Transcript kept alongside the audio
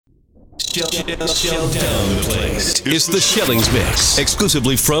Shell down the place. It's the Shellings Mix,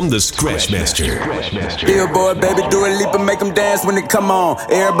 exclusively from the Scratchmaster. Billboard, baby, do a leap and make them dance when they come on.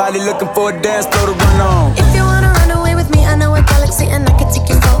 Everybody looking for a dance floor to run on. If you wanna run away with me, I know a galaxy and I can take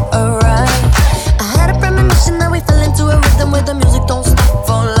you for a ride. I had a premonition that we fell into a rhythm where the music don't stop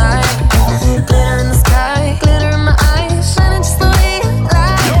for life. Glitter in the sky, glitter in my eyes, shining just the way you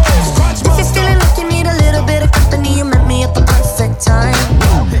like. If you're feeling like you need a little bit of company, you met me at the perfect time.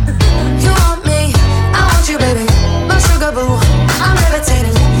 You want me, I want you, baby, my sugar boo. I'm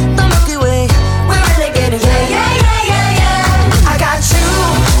levitating, the Milky Way, we're renegading. Yeah, yeah, yeah, yeah, yeah. I got you,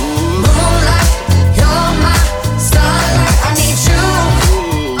 moonlight, you're my starlight. I need you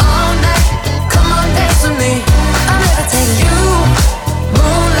all night. Come on, dance with me. I'm levitating. You,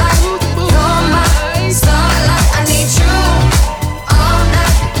 moonlight, you're my starlight. I need you all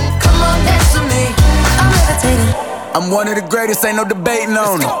night. Come on, dance with me. I'm levitating. I'm one of the greatest, ain't no debating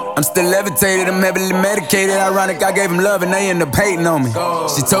on it. I'm still levitated, I'm heavily medicated. Ironic, I gave him love and they end up hating on me.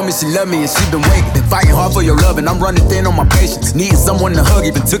 She told me she loved me and she been waiting. Been fighting hard for your love and I'm running thin on my patience. Needing someone to hug,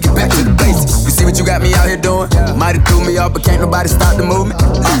 even took it back to the basics. You see what you got me out here doing? Might have threw me off, but can't nobody stop the movement.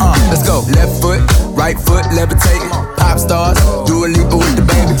 Let's go. Left foot, right foot, levitating. Pop stars, do a leap with the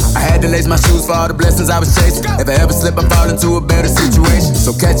baby. I had to lace my shoes for all the blessings I was chasing. If I ever slip, I fall into a better situation.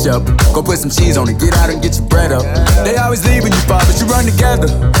 So catch up, go put some cheese on it, get out and get your bread up. They always leave when you fall, but you run together.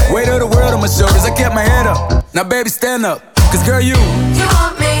 Weight of the world on my shoulders, I kept my head up. Now baby, stand up, cause girl, you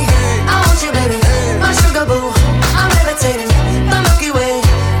want me, I want you, baby, my sugar boo. I'm levitating, the Milky Way,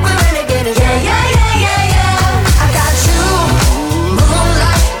 we're renegading. Yeah, yeah, yeah, yeah, yeah. I got you,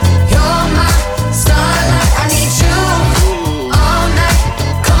 moonlight, you're my starlight. I need you all night.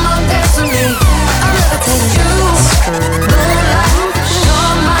 Come on, dance with me. I'm levitating. You, moonlight,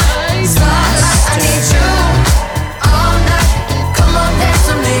 you're my starlight. I need you all night. Come on, dance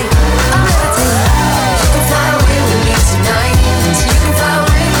with me. I'm levitating. You can fly away with me tonight. You can fly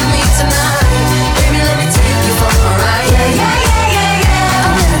away with me tonight. Baby, let me take you for a ride. Yeah, yeah, yeah, yeah, yeah.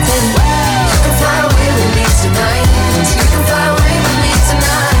 I'm levitating. You can fly away with me tonight. You can fly away with me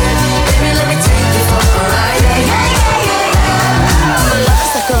tonight. Baby, let me take you for a ride. Yeah, yeah, yeah, yeah, yeah.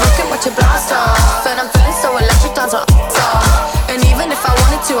 Life's like a rocket, watch it blast off. And I'm feeling so electric, dance my ass off. And even if I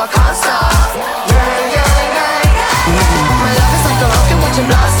wanted to, I can't stop. Yeah, yeah, yeah, yeah. My love is like a rocket, watch it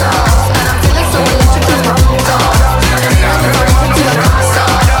blast off. And I'm feeling so electric, dance my ass off. And even if I wanted to, I can't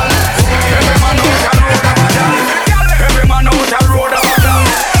stop. Every man out the road of a man,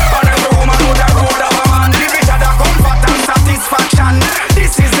 and every woman out the road of a man. Live each other comfort and satisfaction.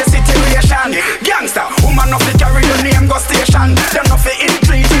 This is the situation. Gangster, woman of the carry your name go station. Them of the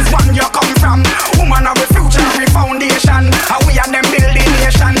increase is one you come from. Woman of the future, we foundation. And we are them building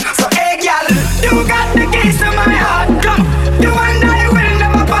nation. So hey girl, you got the keys to my heart. Come, you and I will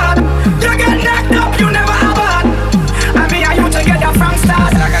never part. You get knocked up, you never abort. And me and you together from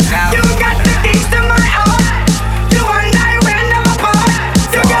start. You got the keys to my heart. You and I will never part.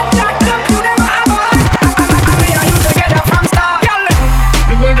 You get knocked up, you never abort. And me and you together from start.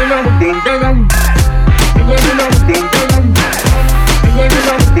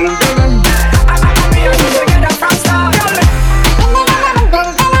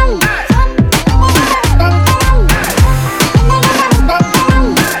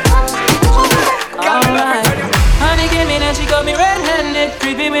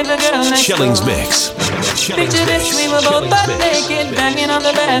 Shellings Mix. Picture this, we were both butt naked, banging on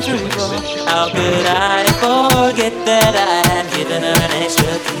the bathroom floor. How could I forget that I had given her an extra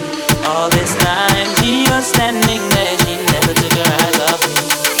key? All this time she was standing there, she never took her eyes off me.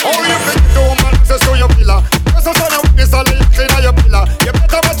 Oh, you think the woman access to your pillar? Just a son of witness, a little clean on your pillar. You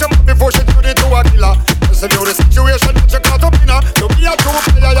better watch your mouth before she turn into a killer. Just review the situation that you caught up in her. To be a true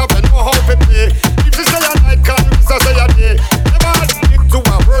player, you better know how to play. If she say a night, can't miss her say a day. Never had to stick to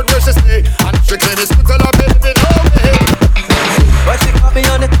a word where she stay. And she claim it's to tell her baby no way. But she caught me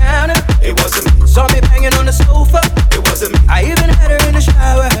on the counter. It wasn't me. Saw me banging on the sofa. It wasn't me. I even had her in the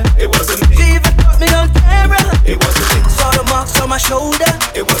shower. It wasn't me. She even caught me on camera. It wasn't me. Saw the marks on my shoulder.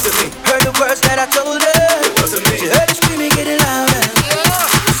 It wasn't me. Heard the words that I told her. It wasn't me. She heard it screaming, getting louder.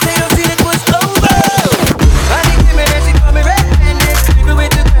 Stay until it was over. Honey came in and she caught me red-handed, sleeping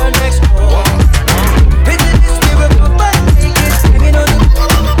with the girl next door. Picture this, we were both butt naked, hanging on the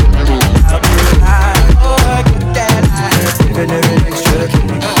How could I forget that I had given her an extra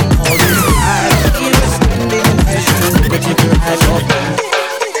key? All this time, he was standing in my shoes, but you could have all that.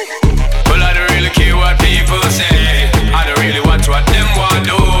 Well, I don't really care what people say. I don't really watch what them want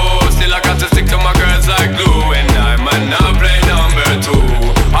do. Still I got to stick to my girls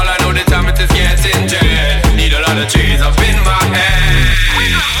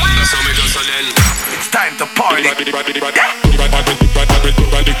the party.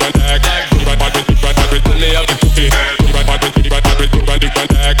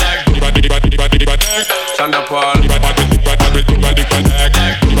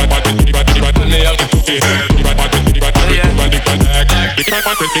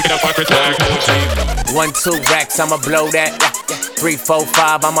 One, 2 racks, I'ma blow that. 3, 4,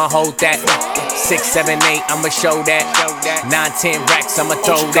 5, I'ma hold that. 6, 7, 8, I'ma show that. 9, 10 racks, I'ma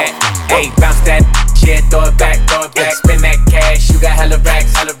throw that. Hey, bounce that, yeah, throw it back. Spin that cash, you got hella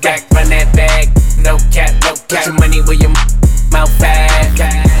racks. Run that bag, no cap. Put your money where your mouth at.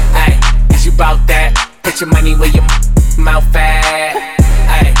 Ay, is you bout that? Put your money where your mouth at.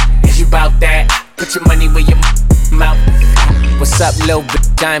 Ay, is you bout that? Put your money where your mouth. What's up, little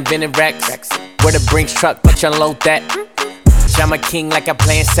bitch? I ain't been in racks. Where the Brinks truck, bitch, unload that. I'm a king like I'm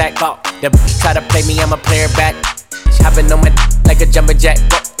playing sack. The bitch try to play me, I'ma play her back. Hopping on my like a jumper jack.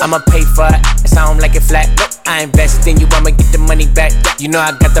 I'ma pay for it, it's I don't like it flat. I invest in you, I'ma get the money back. You know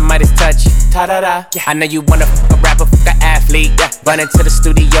I got the Midas touch. Ta-da-da. I know you wanna a rapper, an athlete. Running to the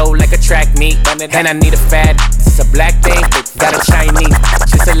studio like a track meet. And I need a fat, it's a black thing. Got a Chinese,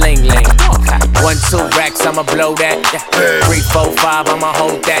 just a ling ling. 1, 2 racks, I'ma blow that. 3, 4, 5, I'ma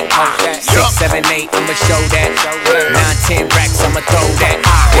hold that. 6, 7, 8, I'ma show that. 9, 10 racks, I'ma throw that.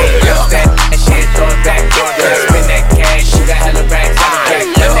 That shit, throw it back. Spin that cash, you got hella racks.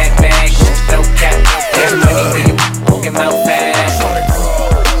 Run that bag, no cap. There's money when you fucking mouth fast.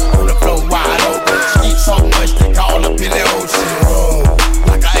 On the floor wide open, eat so much they call up in the ocean.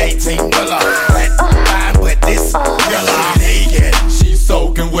 Like a 18-wheeler, fine with this killer. She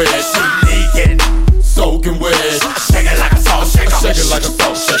soaking wet, she naked, soaking wet. Shake it like a salt shaker, shake it like a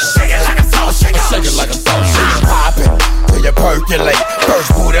salt shaker, shake it like a salt shaker, shake it like a salt shaker. Poppin' till you percolate.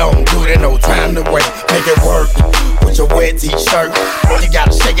 First booty on duty, no time to wait. Make it work with your wet t-shirt. You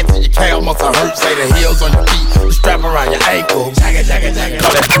gotta shake it till your calf muscle hurt. Say the heels on your feet, the strap around your ankle. Jagga, jagga, jagga.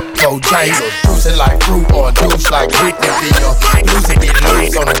 Call that Bojangles. Juice it like fruit or juice like Britney Beal. Loose it, get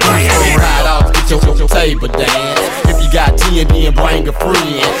loose on the green. Ride off, get your table dance. If you got TND and bring a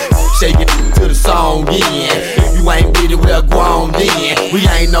friend. Shake it to the song in. If you ain't with it, we're grown then. We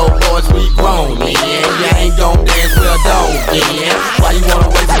ain't no boys, we grown then. You ain't gon' dance, we're done then. Why you wanna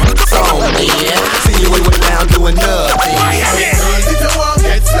waste the song then? See you way down doing nothing. Girls, if you want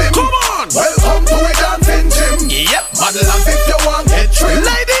get slim, come on. Welcome to a dancing gym. Yep. Models if you want get trim.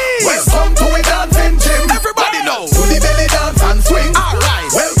 Ladies, welcome to a dancing gym. Everybody knows. Do the belly dance and swing.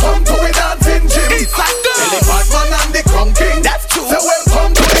 Alright. Welcome to a dancing gym. It's like the Elephant Man and the Crown King. That's true. So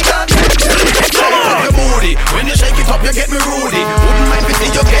welcome to a dancing gym. Your booty. When you shake it up, you get me rudy. Wouldn't mind if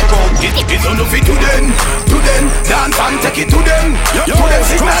you get home. It's on the feet to them. Dance and take it to them. To them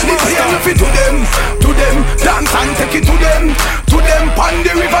signal it's here, you fit to them. Dance and take it to them. Pon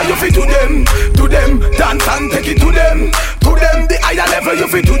the river, you fit to them. Dance and take it to them. The higher level, you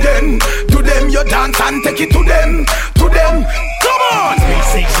fit to them. You dance and take it to them. Come on. 3,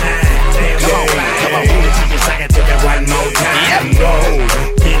 6, 9, 10, come on, come on. Move it to your side, take it one more time. Yep.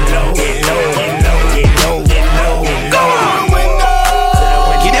 Get low, get low, get low, get low, get low, get low. Go on, window.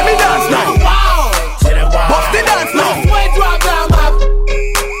 Get every dance now. Bust the dance now. When drop down, man.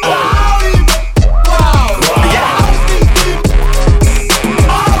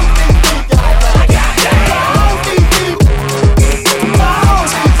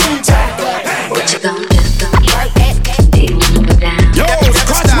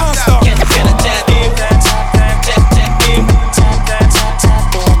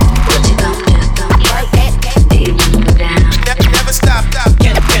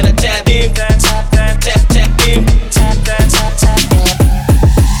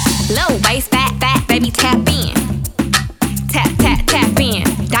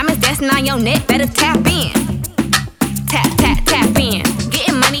 On your neck, better tap in. Tap, tap, tap in.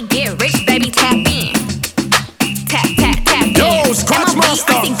 Getting money, get rich, baby, tap in. Tap, tap, tap in. Yo, Scratch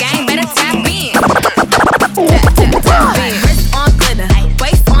Master. MLB, gang, better tap in. Tap, tap, tap in. Wrist on glitter,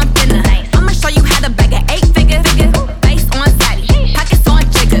 waist on thinner. I'ma show you how to bag an 8-figure. Face on zaddy, pockets on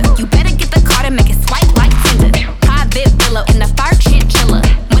jigger. You better get the card and make it swipe like Tinder. Private villa in the fur chinchilla.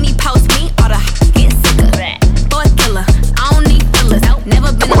 When he post me, all the get sicker. For a killer, I don't need fillers.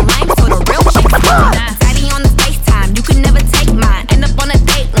 Never been a lame, so the real shit. Daddy on the FaceTime, you can never take mine. End up on a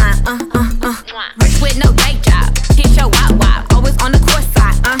dateline, Rich with no day job, hit your wop, always on the court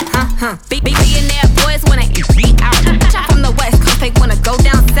side, Billionaire boys wanna eat out. Shot from the west coast, they wanna go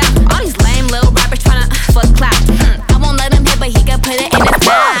down south. All these lame little rappers tryna fuck clout. I won't let him hit, but he can put it in his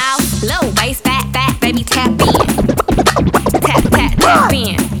mouth. Low waist, fat, baby, tap in. Tap, tap, tap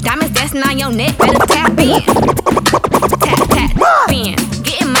in. Diamonds dancing on your neck, better tap in. Tap, tap, tap in.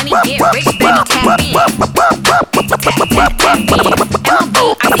 Getting money, get rich, baby, tap in.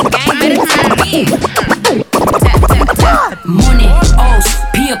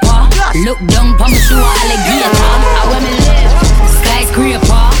 Look down, pump shoe alligator. I where me live,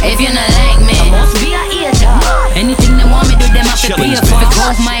 skyscraper. If you not like me, I must be a eater. Anything they want me do, them have to pay for.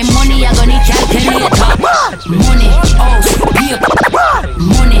 Because my money, I gonna need calculator. Money, house, paper.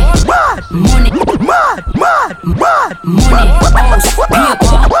 Money, money, money, house,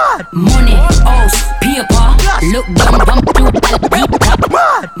 paper. Money, house, paper. Look down, pump shoe alligator.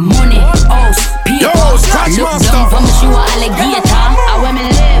 Money, house, paper. Look down, pump shoe alligator. I where me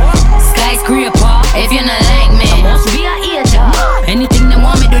live, skyscraper. If you not like me, I must be a eater. Anything they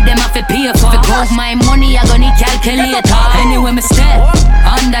want me do, them have to pay for. Because my money, I gonna need calculator. Anyway, me step,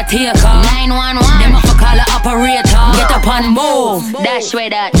 undertaker. 911, them have to call a operator. Get up and move, dash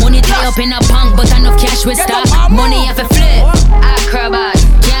way that. Money tie up in a punk, but enough cash with stock. Money have to flip, acrobat.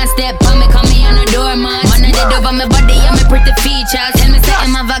 Can't step on me, come me on the doormat. Man, I did over my body and my pretty features. Tell me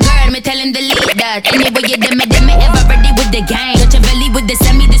something of a girl, me tell him delete that. Anyway, you dem me ever ready with the gang. Touch your belly with the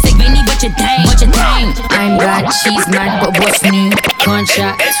semi, this like Vinny, what you think? What you think? I'm bad, she's mad, but what's new?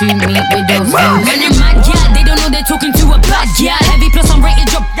 Contract to me with those views. When they're mad, yeah, they don't know they're talking to a bad, yeah. Heavy plus I'm rated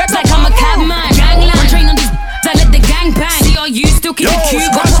drop, it's like I'm a cabman. Gangland, I'm trained on these, I let the gang bang. See all you, still keep the cue,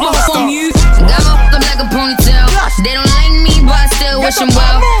 got smoke from you. Got my up like a ponytail. They don't like me, but I still wish them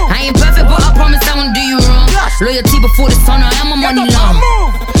well. I ain't perfect, but I promise I won't do you wrong. Loyalty before the sun, I am a money long.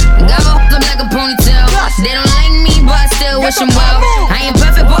 Got my up like a ponytail. They don't like me, but I still wish them well. I ain't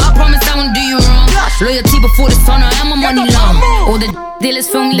perfect, but I promise I won't do you wrong. Loyalty before the sun, I am a money long. All the dealers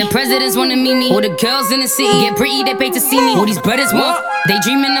for me, the presidents wanna meet me. All the girls in the city get pretty, they pay to see me. All these brothers want, they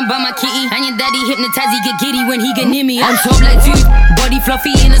dreaming about my kitty. And your daddy hypnotize, he get giddy when he get near me. On top like tooth, body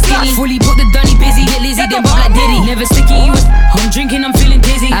fluffy in a skinny. Fully put the dunny busy, get lazy, then bob like Diddy. Never sticky, you was, I'm drinking, I'm feeling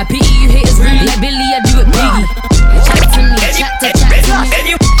dizzy. I pity you haters really, like Billy, I do it Biggie. Chat to me, chat to me.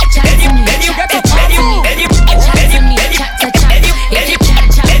 Chat to me, chat to me. Chat to me, chat to chat. If you can't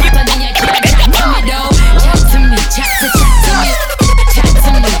chat better, then you can't chat to me though. Chat to me, chat to me. Chat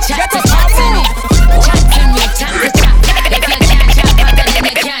to me, chat to me. Chat to me, chat to chat. If you can't chat better, then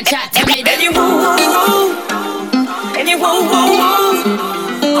you can't chat to me. Then you woo, and you woo,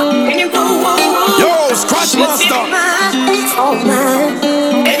 and you woo. Yo, Scratch Master. Oh man.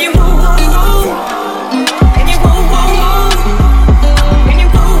 And you woo, and you woo, and you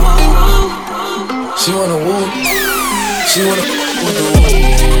woo. She wanna woo. She wanna with the woo.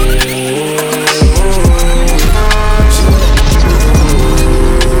 She wanna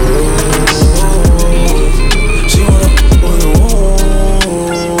She wanna with the woo.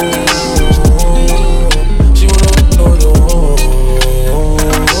 She wanna with the woo.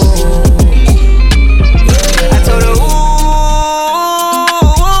 I told her, ooh,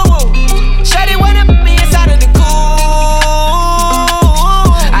 shawty wanna put me inside of the cool.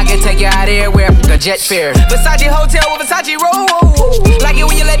 I can take you out everywhere, a jet fare. Versace hotel with Versace roll. Like it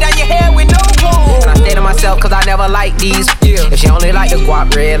when you let down your hair with no clothes. And I stay to myself cause I never like these. If she only like the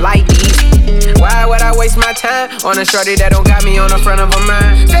guap red like these, why would I waste my time on a shorty that don't got me on the front of her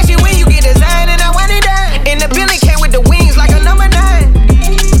mind? Especially when you get designed and I want it done. And the building came with the wings like a number 9.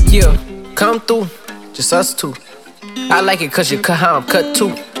 Yeah, come through, just us two. I like it cause you cut how I'm cut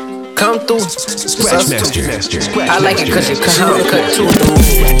too. Come through, Scratch Master. I like it cause you cut how I'm cut too.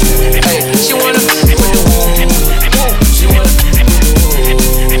 Hey, she wanna She wanna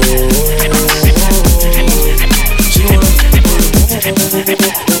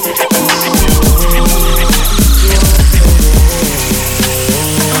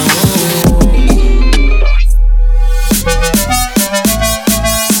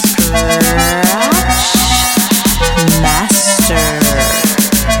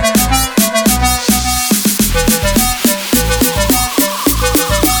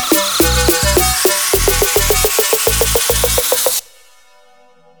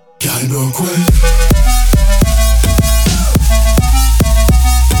don't quit.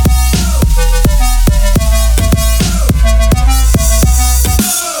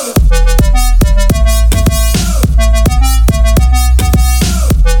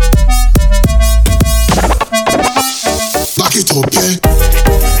 Back it up, yeah.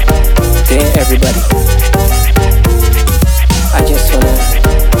 Dear everybody, I just wanna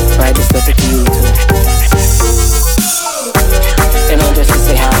write this letter to you too. And I'm just to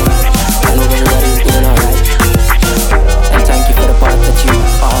say hi. I know everybody's doing alright. And thank you for the part that you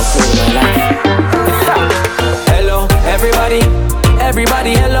all play in my life. hello, everybody,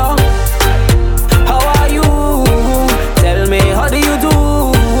 everybody, hello. How are you? Tell me, how do you do?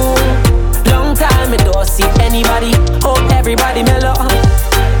 Long time I don't see anybody. Hope everybody mellow.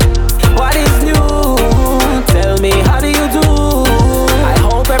 What is new? Tell me, how do you do? I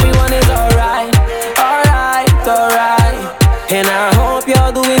hope everyone is alright.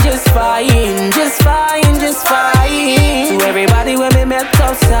 met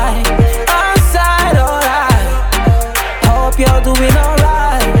outside. Outside, alright. Hope you're doing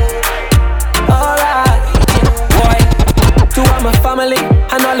alright. Alright. Boy, to all my family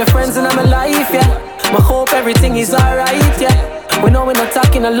and all the friends in my life, yeah. I hope everything is alright, yeah. We know we're not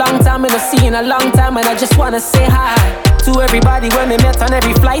talking a long time, we're not seeing a long time, and I just wanna say hi to everybody when we met on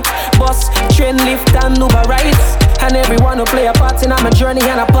every flight, bus, train, lift, and Uber rides, and everyone who play a part in my journey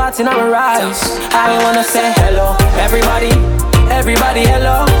and a part in my rise. I wanna say hello, everybody, everybody,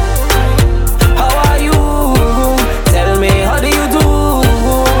 hello. How are you? Tell me, how do you do?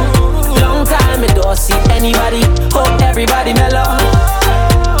 Long time I don't see anybody. Hope everybody mellow.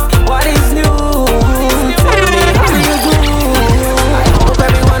 What is new? Tell me, how do you do? I hope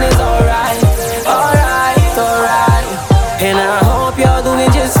everyone is alright, alright, alright. And I hope you're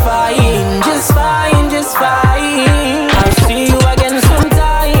doing just fine, just fine, just fine. I'll see you again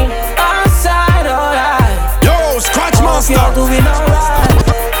sometime. Outside, alright. Yo, Scratch Master. You're doing alright,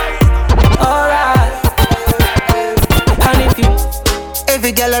 alright. And if you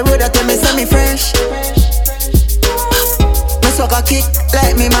every girl I road I tell me send me fresh. My swagger kick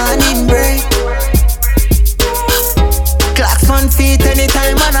like me morning break. Clocks on feet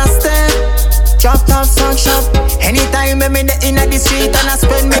anytime when I step. Drop top song shop. Anytime I'm in the street and I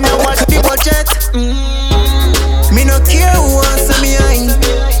spend me no watch the budget. Me no care who wants me high.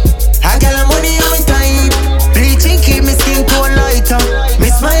 I got the money on time. Bleaching keep me skin tone lighter. Me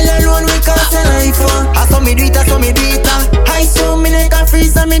smile alone we cause a life. I saw me do it, I saw me do it. I saw me neck a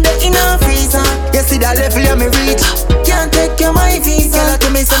freezer, me the inner freezer. You see that level you me reach. Can't take your my visa. Girl,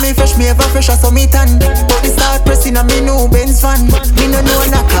 tell me say me fresh, me ever fresh, I saw me tan. But me start pressing on me new Benz van. Me no know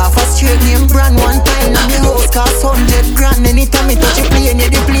knock off a straight name brand. One time and me house cost 100 grand. Anytime me touch a plane, you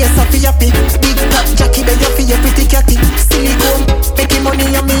the place I feel happy. Big top Jackie, then you feel your pretty catty. Silicone, making money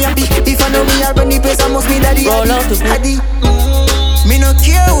and me happy. If I know me I run the place, I must be daddy. roll out the Addy. Me no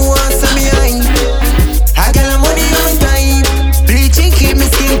care who wants me high. I got the money on time. Bleaching keep me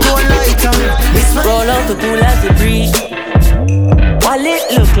skin tone lighter. roll out the pool as the breeze. Wallet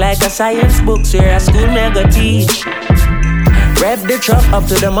look like a science book, where a school me go teach. Rev the truck up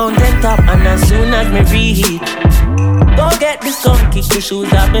to the mountain top, and as soon as me reach, go get the skunk, kick the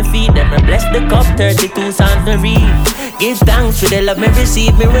shoes off my feet. Then me bless the cup, 32 songs me read. Give thanks for the love me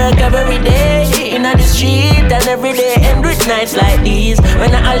receive. Me work every day in the street, and every day end with nights like these.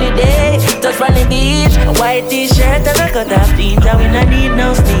 When a holiday, touch on the beach, a white t-shirt and a cut off jeans, and we not need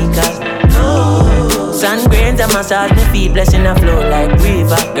no sneakers. Sun grains and massage me feet, blessing the flow like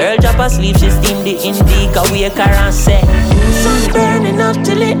river. Girl drop her sleep, she steam the indica, wake her and say, sun burning up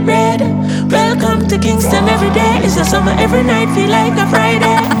till it red. Welcome to Kingston every day. It's a summer every night, feel like a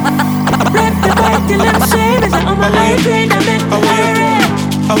Friday. Rep the bike till I'm shaved. It's on my high grade, I make the fire.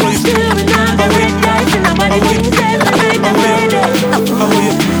 Still we not the red lights, and nobody can tell the night I'm ready. Oh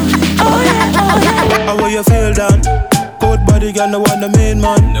yeah, oh yeah. How you feel done? Good body girl, no one the main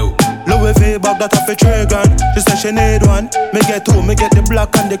man. No. Louis V bag that off a $3 grand. She said she need one. Me get two, me get the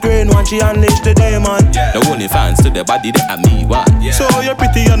black and the green one. She unleashed the demon. Yeah. The only fans to the body that me one. Yeah. So you're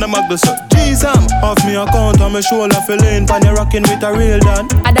pretty on the mug, so jeez, off me account on my shoulder, feeling pan you rocking with a real dan.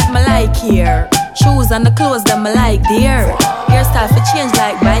 I that me like here. Shoes and the clothes that me like dear. Hairstyle for change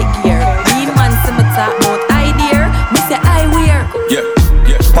like bike gear. Real man see me talk about idea. Me say I wear. Yeah,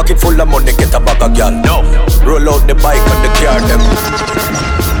 yeah. Pocket full of money, get a bag of gal. No. Roll out the bike and the car them.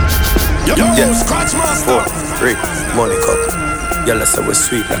 Yo, Scratch Master. 4, 3, money cup. Y'all say we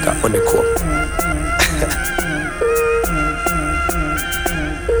sweet like a honey cup.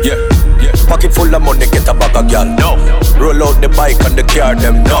 Yeah, yeah. Pocket full of money, get a bag of gal. No. Roll out the bike and the car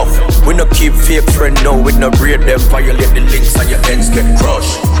them. No. We no keep fake friend, no. We no braid them. Violate the links and your ends get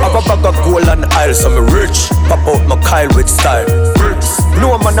crushed. Have a bag of gold and aisle, so me rich. Pop out my Kyle with style.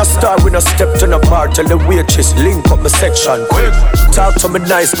 No man a star, we no step to the bar. Tell the waitress, link up my section. Quick. Talk to me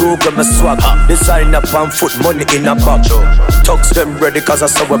nice, Google my swag. Design up and foot money in a bag. Tux them ready cause I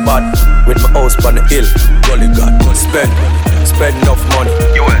saw we bad. With my house on the hill, Golly God. Spend enough money.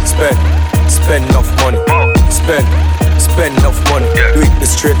 Spend enough money. Spend enough money. Do it the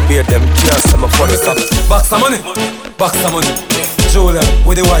straight beer, them just some funny stuff. Box some money. Julian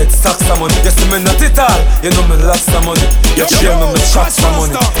with the white socks some money. You see me not it all, you know me lots of money. You share me shots some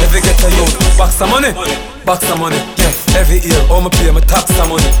money. Every get a youth, box some money. Yeah, every year, all me pay me tax some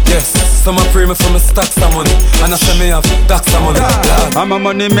money. Yes, some I pray me for me stack some money. And I say me have tax some money. I'm a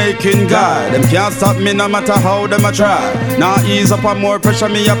money making guy. Them can't stop me no matter how them a try. Now ease up and more pressure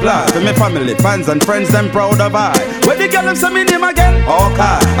me apply. For me family, fans and friends, them proud of I. Where the girl them say me name again?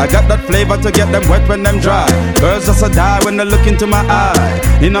 Okay, I got that flavor to get them wet when them dry. Girls just a die when they look into my eye.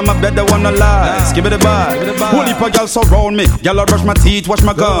 In my bed they wanna lie. Give it a bite. Whole heap of girls surround me. Girl I brush my teeth, wash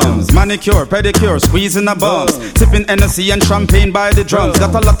my gums. Manicure, pedicure, squeezing the bums. Sipping Hennessy and champagne by the drums.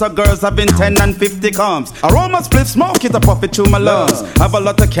 Got a lot of girls having 10 and 50 comes. Aroma split smoke, it a puff it through my lungs. Have a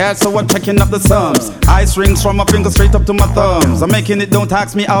lot of cash, so I'm checking up the sums. Ice rings from my fingers straight up to my thumbs. I'm making it, don't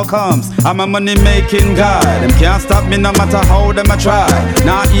ask me outcomes. I'm a money making guy. Them can't stop me no matter how them I try.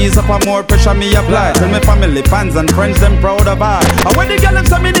 Now ease up on more pressure me apply. Tell me family, fans and friends them proud of I. And when the girl them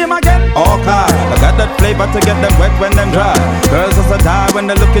say me name again? Okay, I got that flavor to get them wet when them dry. Girls just a die when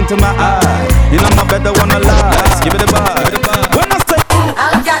they look into my eye. In my bed they wanna lie. Give it a bite. When I say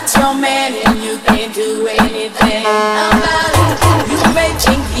I got your man and you can't do anything about it. You may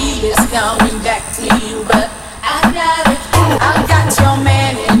think he is coming back to you, but I got it. I got your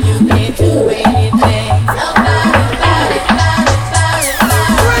man and you can't do anything about it.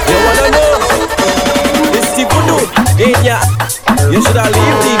 You wanna know? It's the voodoo, ain't ya? You shoulda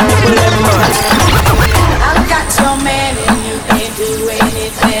leave the people in mind. I got your man and you can't do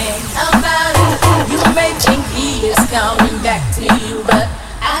anything about it. You may think he is coming back to you, but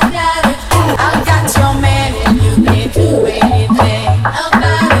I got it. I got your man and you can't do anything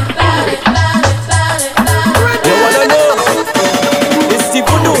about it. You wanna know? It's the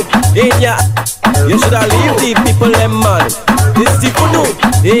voodoo, ain't ya? You shoulda leave the people in mind. It's the voodoo,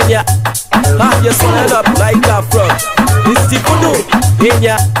 ain't ya? Have you swallowed up like a frog? It's the voodoo, ain't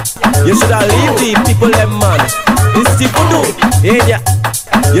ya? You shoulda leave the people in mind. It's the voodoo, ain't ya?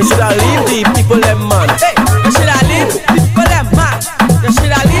 You shoulda leave the people in mind. Hey, you shoulda leave the people in mind. You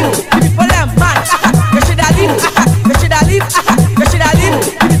shoulda leave the people in mind. You shoulda leave. You shoulda leave. You shoulda leave the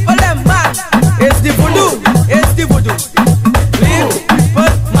people in mind. It's the voodoo. It's the voodoo. Leave the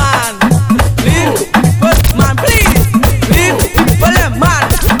people man. Leave the people man, please. Leave the people in mind.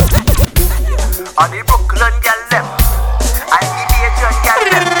 On the Brooklyn girl left, and the Asian girl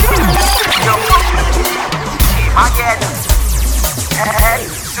left. Yo, again. Head,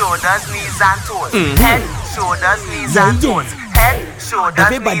 shoulders, knees and toes. Head, shoulders, knees and toes. Head, shoulders,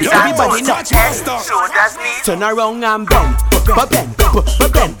 knees and toes. Head, shoulders, knees. Turn around and bend, bend, bend,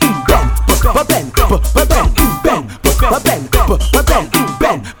 bend,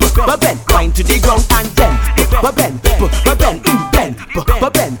 wind to the ground and then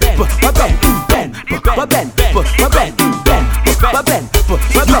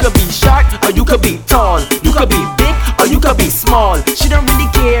you could be short or you could be tall, you could be big or you could be small. She don't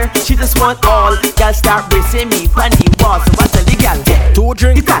really care, she just want all. Girl start racing me on the wall, so what's the legal? 2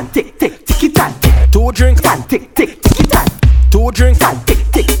 drinks and tick tick tick it and tick. 2 drinks and tick tick tick it and 2 drinks and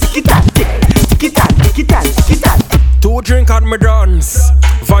tick tick tick it and tick tick it and tick it and tick it and 2 drink and me dance.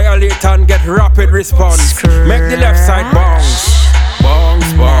 Violate and get rapid response. Make the left side bounce.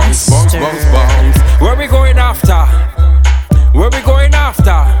 Bounce, bounce, bounce, bounce, bounce. Where we going after? Where we going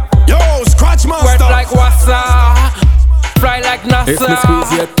after? Yo, Scratch Master. Wet like Wassa, fly like NASA. If me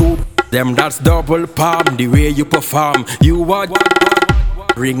squeeze your two, them that's double palm. The way you perform, you what?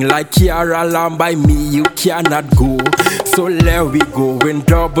 Ring like Kiara Lamb, by me you cannot go. So let we go in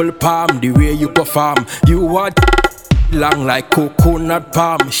double palm. The way you perform, you what? Long like coconut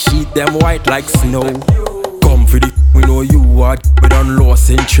palm, sheet them white like snow. Come for the, we know you what? We done lost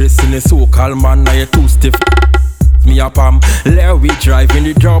interest in the so-called man. Now you too stiff. Me a palm, let we drive in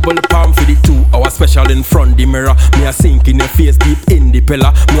the double palm for the 2 hour special in front the mirror. Me a sink in your face deep in the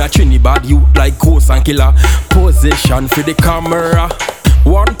pillar. Me a Trinidad you like ghost and killer. Position for the camera.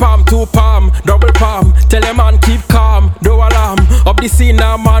 1 palm, 2 palm, double palm. Tell a man keep calm, no alarm. Up the scene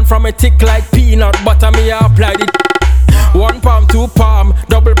now man from a tick like peanut butter. Me a apply the 1 palm, 2 palm,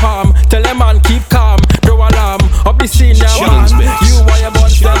 double palm. Tell a man keep calm, no alarm. Up the scene now man. You want your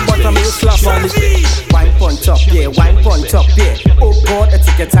buns down butter me you slap on the wine pon top, yeah, wine pon top, yeah. Oh God, I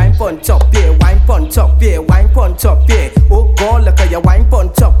take your time pon top, yeah. Wine pon top, yeah, wine pon top, yeah. Oh God, look at your wine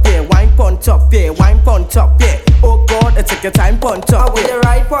pon top, yeah. Wine pon top, yeah, wine pon top, yeah. Oh God, I take your time pon top, yeah. I you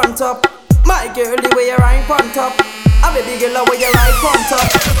right pon top, my girl, the way you right pon top. I baby girl, the way you right pon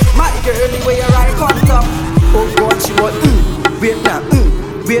top, my girl, the way you right pon top. Oh God, she want wait now,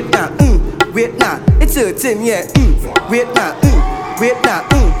 wait now, wait now. It's her thing, yeah. Wait now, wait now,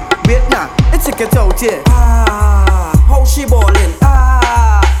 wait now. It's a get out, yeah. Ah, how she ballin'?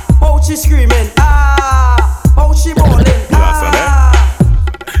 Ah, how she screaming? Ah, how she ballin'? Ah.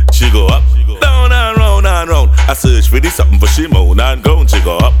 She go up, down and round and round. I search for this something for she moan and groan. She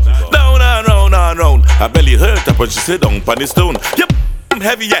go up, down and round and round. Her belly hurt up when she sit down on the stone. Yep,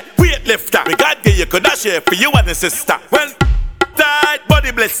 heavy yeah, weightlifter. Me God give you could I share for you and the sister. Well, tight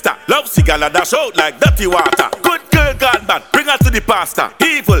body blister. Love cigar dash out like dirty water. Good girl. Girl gone bad, bring her to the pastor.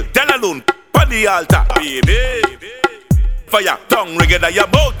 Evil, tell alone, on the altar. Baby, fire, tongue ringing at your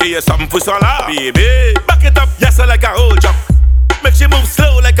mouth. Hear something for swallow. Baby, back it up, yes, like a whole jump. Make she move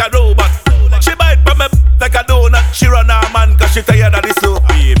slow like a robot. She bite from me like a donut. She run her man cause she tired of the slow.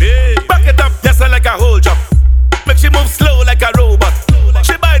 Baby, back it up, yes, like a whole jump. Make she move slow like a robot.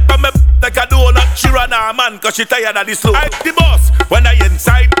 She bite from me like a donut. She run her man cause she tired of the slow. I'm the boss when I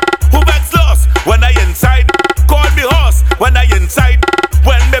inside. Who backs lost when I inside? Call me horse when I inside.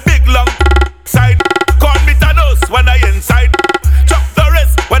 When me big long side. Call me Thanos when I inside. Chuck the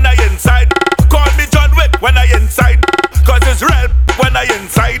wrist when I inside. Call me John Wick when I inside. Cause it's real when I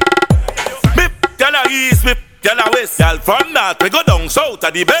inside. Me tell her east, me tell her west. Y'all from north, we go down south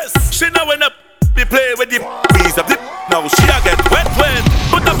at the best. She know when up, we play with the piece of the. Now she a get wet.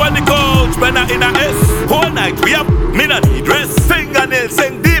 Put up on the couch when I in a S. Whole night we up, me not need dress. Fingernails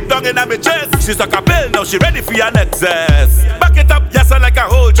sing deep down in my chest. She suck a pill, now she ready for your next zest. Back it up, yes, like a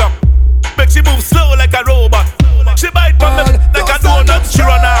whole jump. Make she move slow like a robot. She bite from me like a donut. She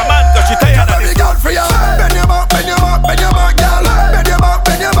run her man cause she tired of this. Bend your back, bend your back, bend your back, girl. Bend your back,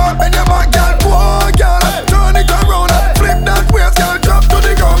 bend your back, bend your back, girl. Whoa, girl. Turn it around, flip that waist, girl. Drop to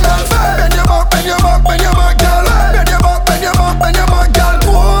the ground, girl. Bend your back, bend your back, bend your back, girl. Bend your back, bend your back, bend your back, girl.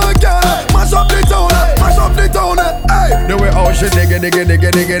 Whoa, girl. Mash up the town, mash up the town. Hey, the way how she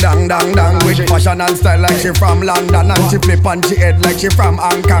diggy, dang, dang, dang. With fashion and style like she from London. And she flip on she head like she from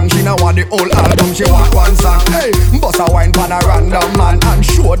Hong Kong. She know what the whole album, she want one song. Hey, bust a wine pan a random man and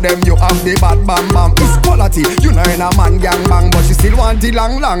show them you have the bad bam bam. It's quality, you know in a man gang bang, but she still want it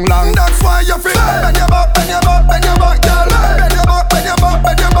long. That's why you feel bend your back, bend your back, bend your back, girl. Bend your back, bend your back,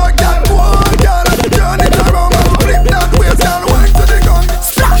 bend your back, girl. Whoa, girl, turn it around and flip that waist, girl. Wine to the gun.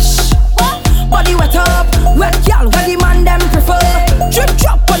 Splash, body wet up, wet girl, where the man them prefer. Drip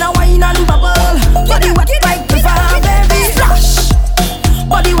drop on a wine and bubble. Body wet like prefer, baby. Splash,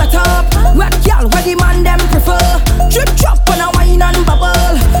 body wet up, wet girl, where the man them prefer. Drip drop on a wine and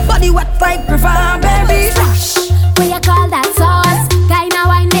bubble. Body wet like prefer, baby. Splash. What you call that sauce? Kinda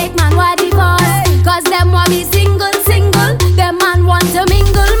wine make man what it cost. Cause them want me single. Them man want to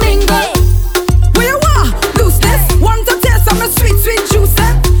mingle. Where you are? Loose this. Want to taste some sweet juice.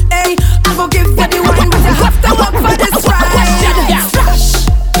 Hey, I go give you the wine, but you have to work for this ride. Splash,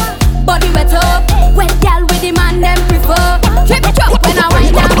 body wet up, wet girl with the man them prefer. Trip drop when I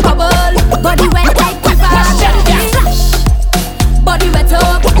wine and bubble. Body wet like river. Splash, body wet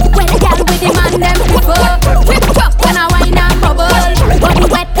up, wet girl with the man them prefer. Trip drop when I wine and bubble. Body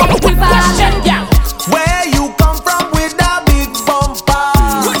wet like river. Where you come from with that big bumper?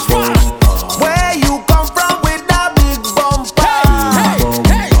 Where you come from with that big bumper?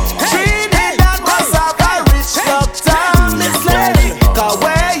 Trinidad must have a rich doctor, Miss Lady. 'Cause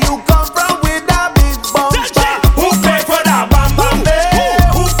where you come from with that big bumper? Who pay for that bam bam day?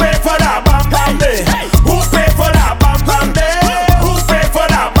 Who pay for that bam bam day? Who pay for that bam bam day? Who pay for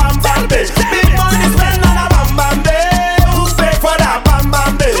that bam bam day? Big money spent on a bam bam day. Who pay for that bam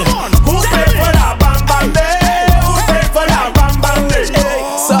bam day? Who pay for that bam bam day? Who pay for that bam bam day?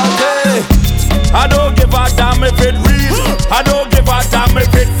 Sunday, I don't give a damn if it real. I don't give a damn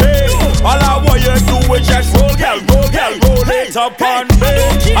if it fake. All I want you do is just roll it up on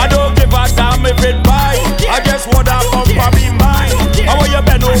me. I don't give a damn if it buy. I just want that bumper be mine. I want you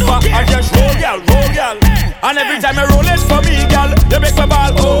bend over and just roll, girl. And every time I roll it for me, girl, you make my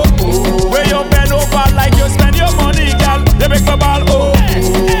ball oh. Where you bend over like you spend your money, girl, you make my ball oh.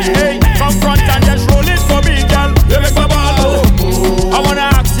 Hey, come front and just roll it for me, girl, you make my ball oh. I wanna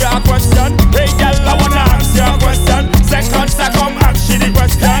ask you a question, hey girl, I wanna ask you a question. Seconds I come ask you the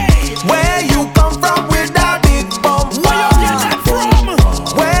question. Where you come from with that big bumper? Where you get that from?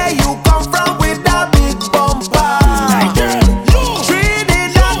 Where you come from with that big bumper?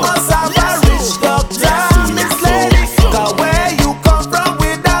 Trinidad must have a rich doctor, Miss Lady. 'Cause where you come from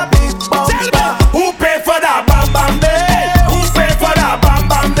with that big bumper? Who pay for that bam bam day? Who pay for that bam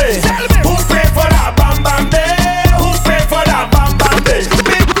bam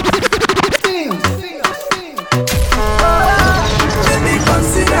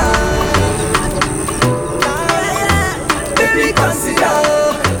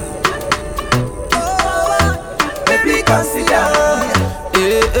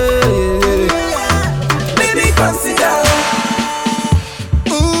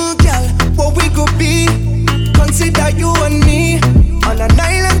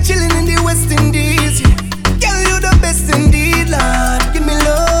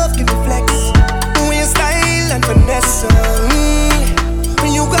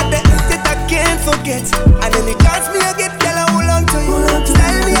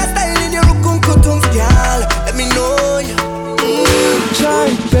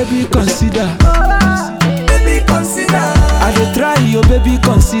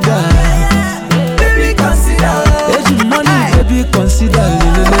consider.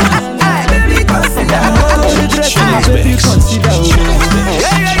 Baby, consider. Baby, consider.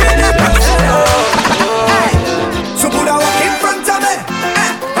 So put a walk in front of me,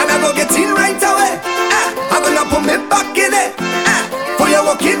 and I go get in right away. I'm gonna put me back in it, for your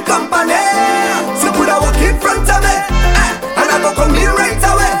walking company. So put a walk in front of me, and I go come in right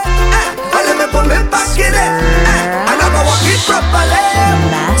away. And let me put me back in it, and I go walk it properly.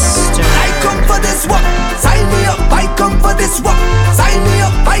 Master, I come for this walk, sign me up. I come for this walk, sign me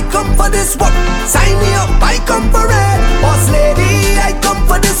up. I come for this walk, sign me up. I come for it, boss lady. I come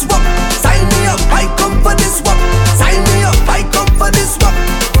for this walk, sign me up. I come for this walk, sign me up. I come for this walk,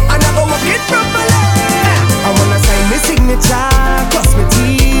 and I go walk it properly. I wanna sign my signature, cross my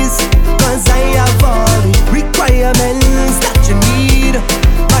T's, cause I have all the requirements that you need.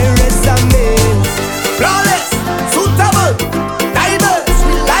 My resume, flawless, suitable, diverse,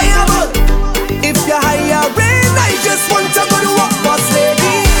 reliable. If you're hiring, I just want to go to work, boss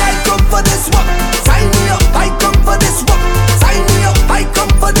lady. I come for this work, sign me up. I come for this work, sign me up. I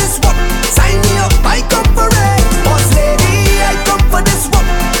come for this work, sign me up. I come for it, boss lady. I come for this work,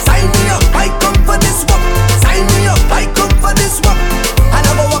 sign me up. I come for this work, sign me up. I come for this work, and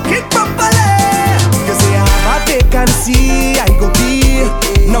I go work it properly. You say I have a vacancy, I go be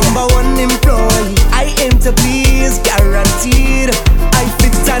number one employee. I aim to please, guaranteed. I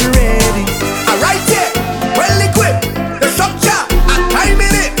fit and ready. Alright, yeah, well equipped. The structure, I'm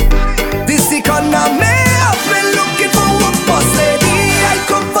timing it. This economy, I've been looking for work, boss lady. I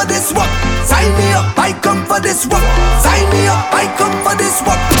come for this work, sign me up. I come for this work, sign me up. I come for this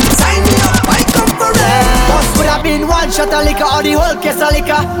work, sign me up. I come for it. Boss could have been one shot of liquor or the whole case of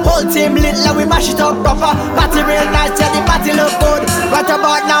liquor. Whole team lit, like we mash it up proper. Party real nice, yeah, the party look good. Right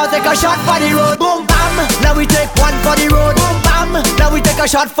about now, take a shot for the road. Boom bam, now we take one for the road. Boom bam, now we take a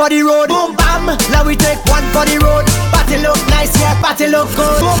shot for the road. Boom bam, now we take one for the road. Party look nice, yeah, party look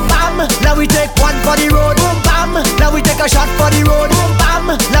good. Boom bam, now we take one for the road. Boom bam, now we take a shot for the road. Boom bam,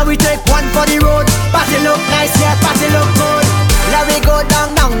 now we take one for the road. Party look nice, yeah, party look good. Now we go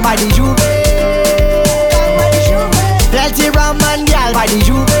down by the Juve. Plenty rum and gal by the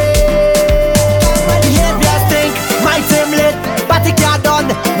Juve. Behavior stink, my team lit. Party car done,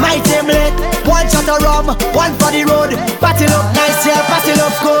 my team lit. One shot of rum, one for the road. Party look nice, yeah, party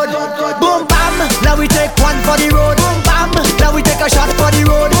look good. Boom bam, now we take one for the road. Boom bam, now we take a shot for the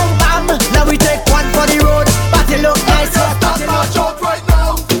road. Boom bam, now we take one for the road. Party look nice, yeah, party look good. Right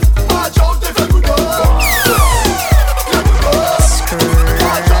now, march out if you could go.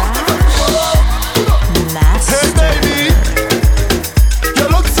 master. Hey baby, you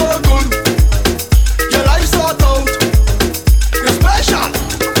look so good. Your life sort out. You're special.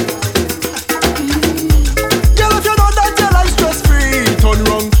 Girl, if you know that your life's stress free, turn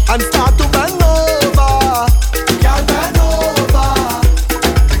round and start to bend over. Girl, bend over.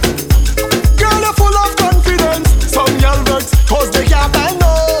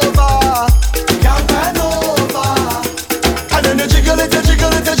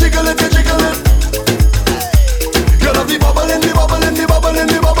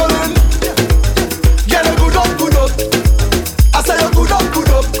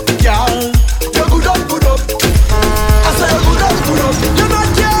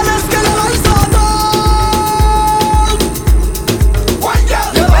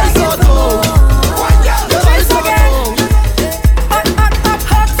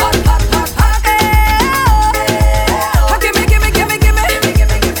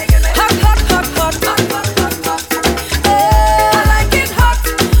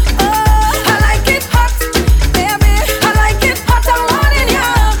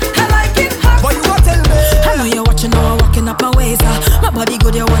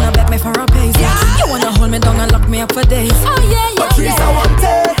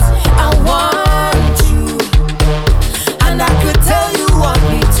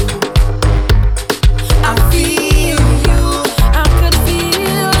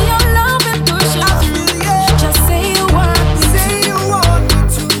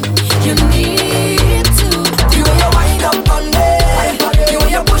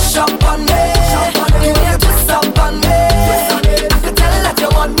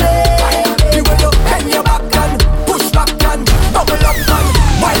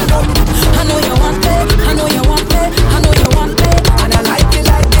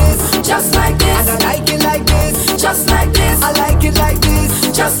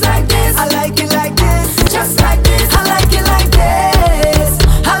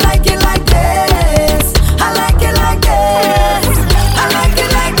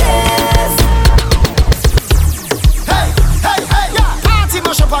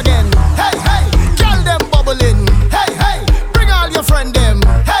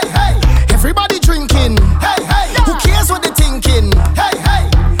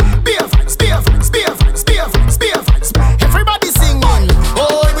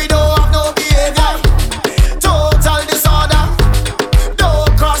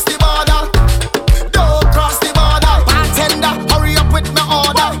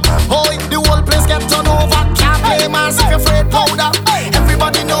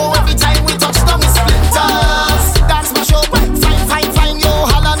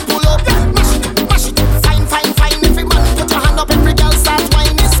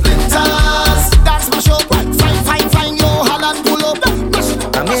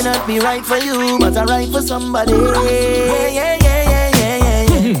 right for you, but I'm right for somebody. Yeah, yeah, yeah, yeah, yeah, yeah,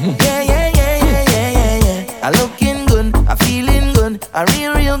 yeah, yeah, yeah, yeah, yeah, yeah. I'm looking good, I'm feeling good, I'm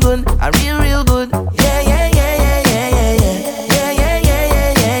real good, I'm real good. Yeah, yeah, yeah, yeah, yeah, yeah, yeah, yeah,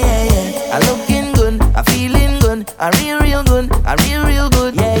 yeah, yeah, yeah, yeah. I'm looking good, I'm feeling good, I'm real good, I'm real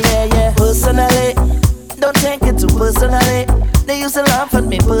good. Yeah, yeah, yeah. Personally, don't take it too personally. They used to laugh at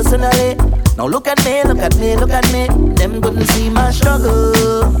me personally. Now look at me, look at me, look at me. Them couldn't see my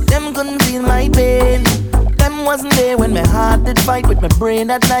struggle, them couldn't feel my pain. Them wasn't there when my heart did fight with my brain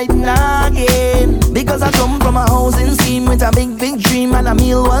at night and again. Because I come from a housing scheme with a big dream, and a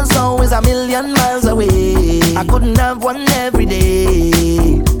meal was always a million miles away. I couldn't have one every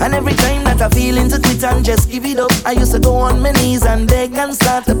day. And every time that I feel to quit and just give it up, I used to go on my knees and beg and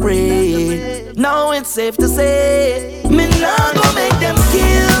start to pray. Now it's safe to say, me not gonna make them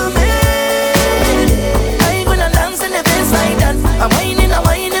kill me. I ain't gonna dance in the face like that. I'm whining my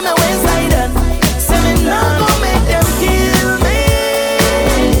waist like that. Say me not gonna make them kill me.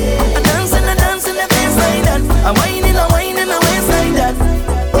 I dance in the face like that. I'm whining my waist like that.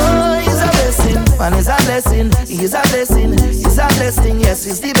 Oh, it's a blessing, man, it's a blessing. It's a blessing, it's a blessing. Yes,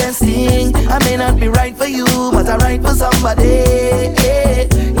 it's the best thing. I may not be right for you, but I'm right for somebody. Yeah,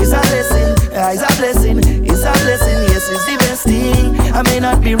 it's a blessing, it's a blessing, it's a blessing. Yes, it's the best thing. I may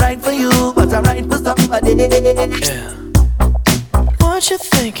not be right for you, but I'm right for somebody. Yeah. What you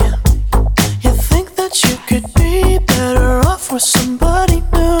thinking? You think that you could be better off with somebody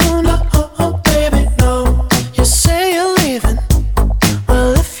new? No, oh, baby, no. You say you're leaving.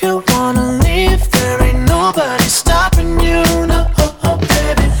 Well, if you wanna leave, there ain't nobody stopping you. No, oh,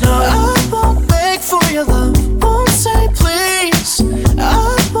 baby, no. I won't beg for your love, won't say please.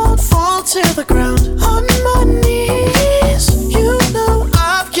 I won't fall to the ground on my knees. You know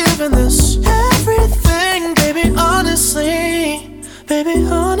I've given this everything, baby, honestly. Baby,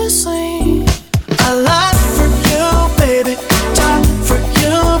 honestly, I lie for you, baby. Die for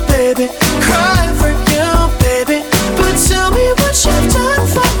you, baby. Cry for you, baby. But tell me what you've done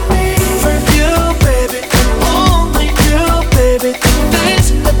for me. For you, baby. Only you, baby. Things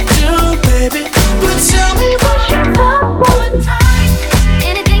I do, baby. But tell me what you've done one time.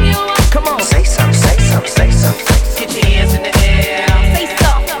 Anything you want. Come on, say something, say something, say something. Get your hands in the air. Say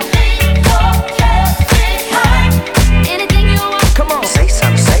something. Anything you want. Come on, say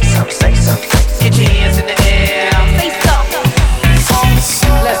something, say something, say something. Get your hands in the air. Say something.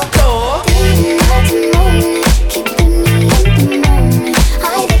 Let's go. Keeping me in the moment. I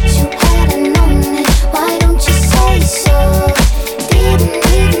bet you hadn't known it. Why don't you say so? Didn't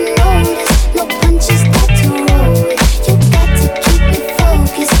even notice. No punches that to roll with. You got to keep me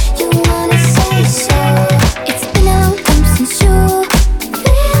focused. You wanna say so? It's been a long time since you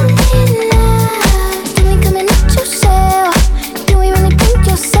fell in love. You ain't coming at yourself. You ain't really think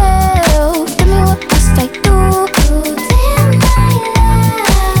yourself. Tell me what must I do? Tell my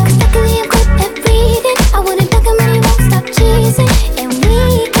love. 'Cause luckily I'm good at reading. I wouldn't bug him and he won't stop teasing. And we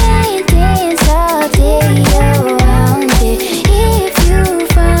can dance all day around it. If you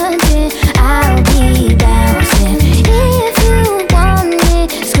front it, I'll be bouncing. If you want it,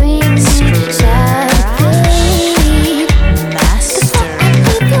 scream, shout, please. Master.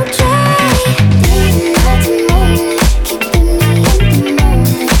 If you try, didn't have to know it. Keeping me in the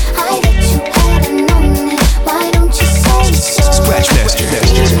moment. I bet you hadn't known it. Why don't you say so? Scratch master,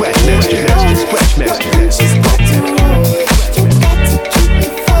 scratch master, scratch master.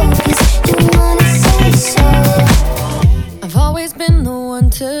 I've always been the one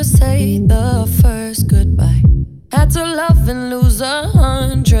to say the first goodbye. Had to love and lose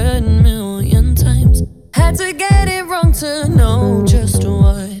 100 million times. Had to get it wrong to know just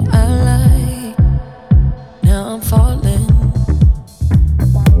what I like. Now I'm falling.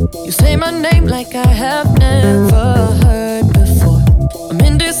 You say my name like I have never heard before. I'm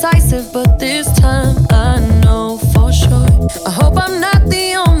indecisive, but this time I know for sure. I hope I'm not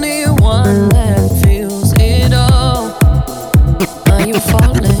the only one that feels it all. Are you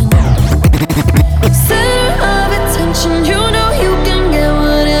falling? Center of attention, you know you can get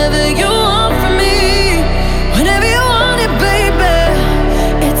whatever you want from me. Whenever you want it, baby.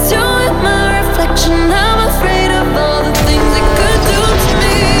 It's you and my reflection. I'm afraid of all the things it could do to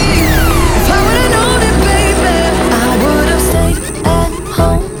me. If I would've known it, baby, I would've stayed at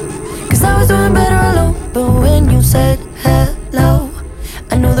home. 'Cause I was doing better alone. But when you said hello,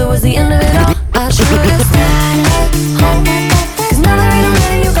 I knew that was the end of it all. I should've stayed at home. 'Cause now that I know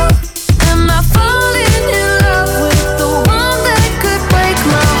where you go, am I falling in love with the one that could break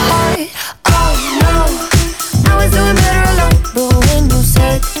my heart? Oh no, I was doing better alone. But when you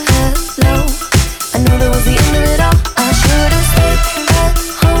said hello, I knew that was the end of it all. I should've stayed at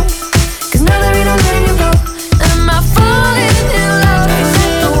home.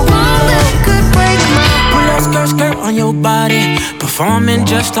 body, performing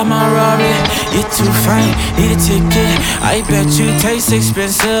just like my Rari. You're too fine, need a ticket. I bet you taste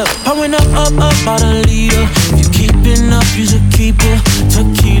expensive. Pouring up about a liter. If you keeping up, you should keep it.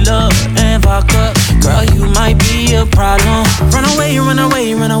 Tequila and vodka, girl, you might be a problem. Run away, run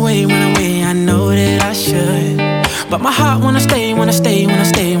away, run away, run away. I know that I should, but my heart wanna stay, wanna stay, wanna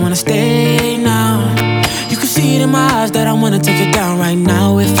stay, wanna stay now. You can see it in my eyes that I wanna take it down right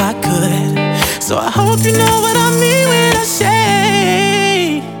now if I could. So I hope you know what I mean when I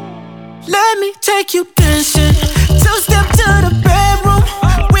say, let me take you dancing. Two-step to the bedroom.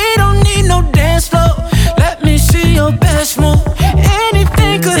 We don't need no dance floor. Let me see your best move.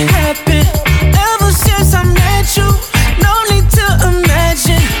 Anything could happen. Ever since I met you, no need to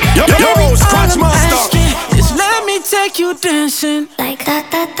imagine. Yo, Scratch Master. Just let me take you dancing. Like da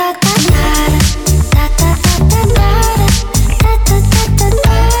da da da da da da da da.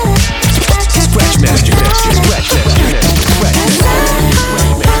 Scratch Master. Scratch Master.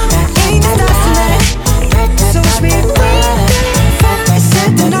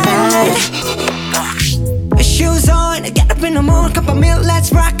 Shoes on, get up in the morning, cup of milk,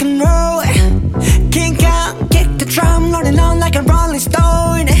 let's rock and roll. Kink out, kick the drum, rolling on like a rolling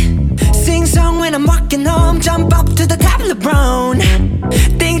stone. Sing song when I'm walking home, jump up to the top of the brown.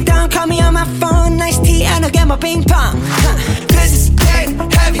 Ding dong, call me on my phone, nice tea and I'll get my ping pong. This is getting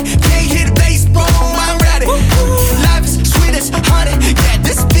heavy, can't hear the bass, boom, I'm ready. Life is sweet as honey, yeah,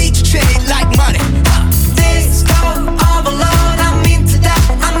 this beach chain like money. Disco overload, I'm into that,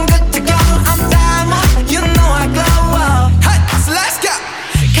 I'm good to go, I'm diamond, you know I glow up. Hey, so let's go.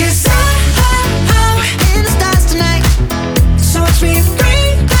 'Cause I'm in the stars tonight, so watch me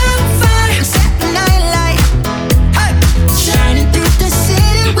bring the fire, set the night light. Hey, shining through the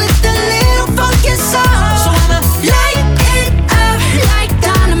city with a little funky soul. So I'ma light it up like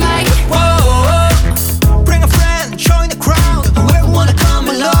dynamite. Whoa, bring a friend, join the crowd, whoever wanna come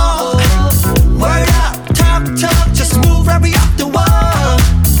along. Word up, talk, just move right up the wall.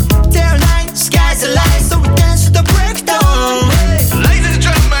 There light, sky's the light, so we dance to the break of dawn. Ladies and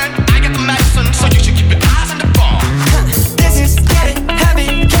gentlemen, I got the license, so you should keep your eyes on the ball. This is getting heavy,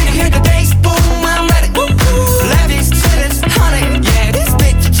 can you hear the bass? Boom, I'm ready. Levi's, sweetest honey, yeah, this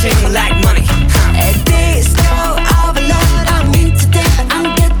bitch ching like money. At disco overload, I'm into that, I'm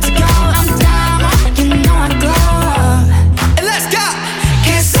good to go, I'm down, you know I glow. And let's go.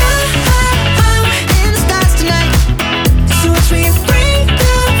 'Cause I'm in the stars tonight, so watch me bring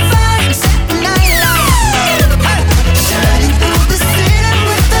the fire, set the night light. Shining through the city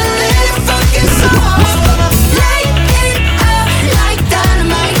with a little funky soul. Light it up like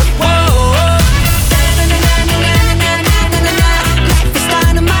dynamite. Life is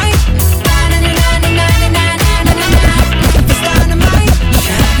dynamite. Life is dynamite.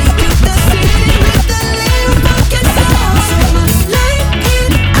 Shining through the city with a little funky soul. Light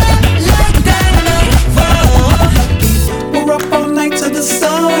it up like dynamite. We're up all night to the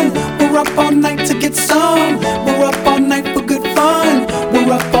sun. We're up all night to get some. We're up all night for good fun.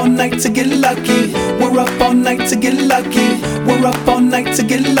 We're up all night to get lucky. We're up all night to get lucky. We're up all night to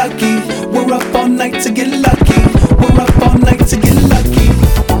get lucky. We're up all night to get lucky. We're up all night to get lucky.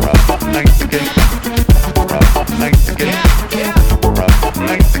 We're up all night to get. We're up all night to get. We're up all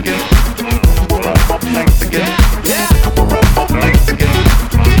night to get. We're up all night to get. We're up all night to get.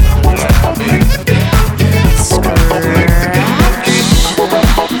 We're up all night to get.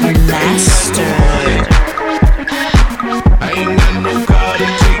 Master. I ain't got no car to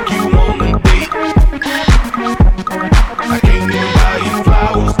take you on a date. I can't even buy you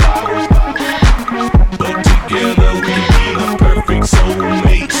flowers, but together we can be the perfect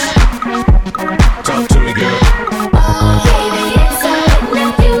soulmates. Talk to me, girl. Oh, baby, it's alright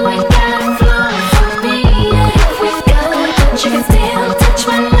now. You ain't got a flaw for me. If we go, don't you can still touch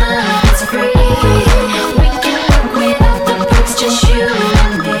my love. It's free. We can work without the perks, just you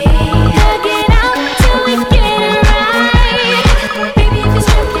and me. Hug it out till we get it right. Baby, if it's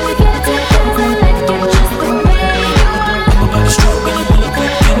true, can we get together like you're just the way you are? I'm about to stroke and I'm gonna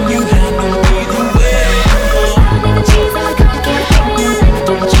quick and you handle me the way. Running the cheese on the cock and like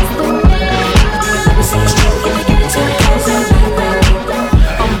you're just the way you are. Let me see you stroke and give it to the kids and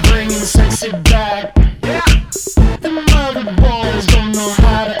I'm bringing sexy back. The mother boys don't know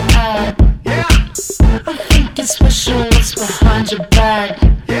how to act. I think it's special what's behind your back.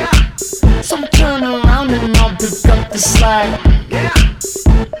 So turn around and I'll pick up the slack.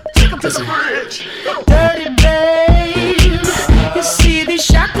 Take up to the bridge. Dirty babe, you see these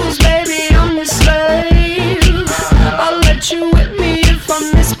shackles, baby, I'm your slave. I'll let you whip me if I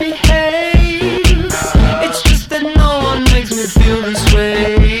misbehave. It's just that no one makes me feel this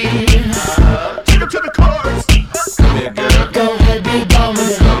way. Take her to the chorus. Come here,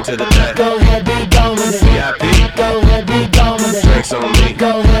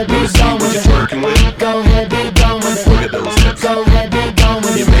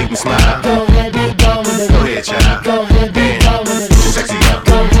 me smile. Go ahead, be gone with it. Go ahead, child. Go ahead, be gone with it. Get your sexy up.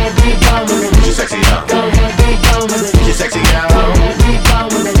 Go ahead, be gone with it. Get your sexy up. Go ahead, be gone with it. Get your sexy up. Go ahead, be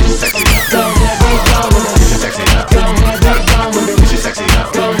gone with it. Get your sexy up. Go ahead, be gone with it. Get your sexy up. Go ahead, be gone with it. Get your sexy up.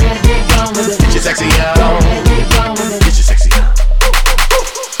 Go ahead, be gone with it. Get your sexy up. Go ahead, be gone with it. Get your sexy up.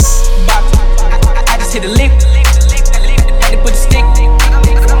 I just hit a lick. Had to put the stick.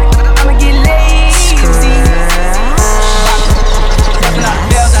 I'ma get lazy. Bustin' all the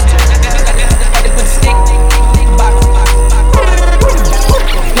bells out there. Had to put the stick.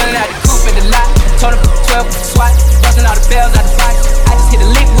 Running out the coupe at the lot. Told him 12 with the SWAT. Bustin' all the bells out the box. I just hit a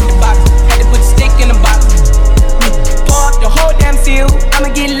lick with the box. Had to put the stick in the box. Pour up the whole damn seal. I'ma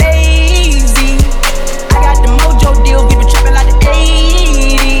get lazy. I got the mojo deal. We been trapping like the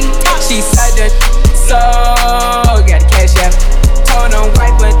 80s. She said that so got the cash out. Told them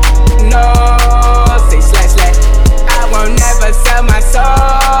white but no. Say slash slash. I won't never sell my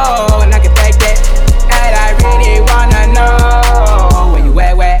soul. And I can back that. And I really wanna know where you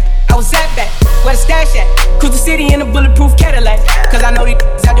at, where? I was at back, where the stash at? Cruise the city in a bulletproof Cadillac. Cause I know these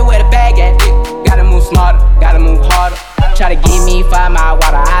out there where the bag at. Gotta move smarter, gotta move harder. Try to give me 5 mile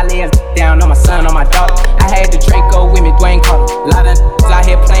water. I live down on my son, on my daughter. I had the Draco with me, Dwayne Carter. A lot of out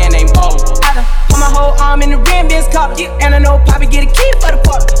here playing ain't ball. I done put my whole arm in the rim, Ben's caught. And I know Poppy get a key for the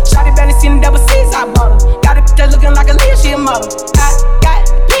quarter. Shotty barely seen the double C's, I bought her. Got it that looking like a Leah, she a model. I got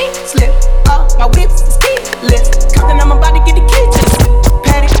the pink slip, my whips is keyless. Compton, I'm about to get the key to the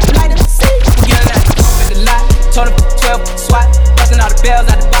Patty, light up the seat. Get out of the lot, told her 12 SWAT. Bustin' all the bells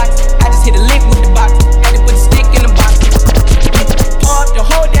out the box. I just hit a lick with the box. Had to put the stick in the box. Pour up the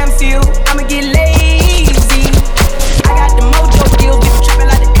whole damn seal. I'ma get lazy. I got the mojo deal. We been trapping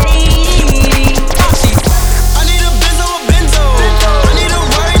like the 80s. I need a Benzo, a Benzo. I need a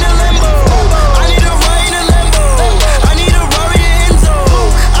Rari in a Lambo. I need a Rari in a Lambo. I need a Rari in Enzo.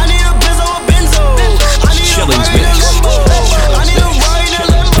 I need a Benzo, a Benzo. I need a Rari in a Lambo. I need a Rari in a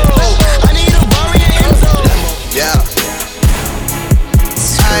Lambo. I need a Rari in Enzo. Yeah.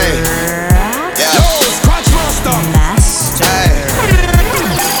 Hey. Yeah. Yo, Scratch Master. Hey.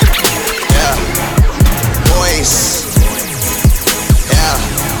 Yeah. Boys. Yeah.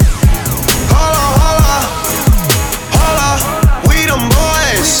 Holla, holla. Holla. We them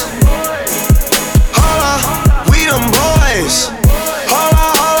boys. Holla. We them boys. Holla,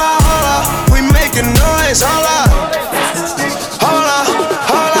 holla, holla. We making noise. Holla. Holla.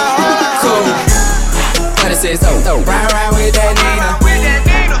 Holla, holla. Cool. But it says so. Ride with that Nina.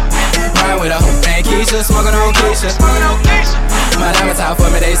 Ride with a whole man Keisha. Smoking on Keisha. My diamonds out for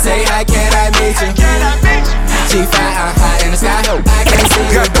me. They say, how can I meet you? G5, I'm high in the sky. I can't see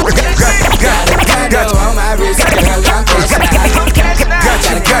you. Got a condo on my wrist. Girl, I'm cashing out. Got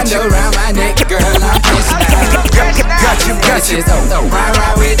a condo around my neck. Girl, I'm cashing out. Got you.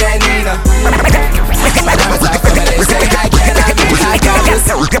 Ride with that Nina. My diamonds out for me. They say, how can I meet you? I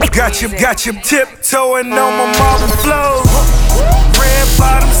Got you tiptoeing on my marble floor. Red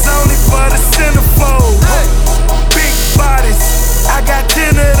bottoms only for the centerfold. Big bodies, I got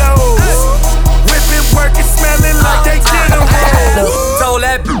 10 of those. Whipping, working, smelling like they dinner rolls. Told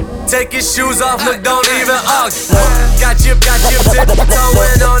that take his shoes off, look, don't even argue. Got you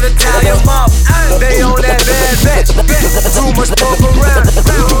tiptoeing on Italian marble. They on that bad bitch. Too much smoke around.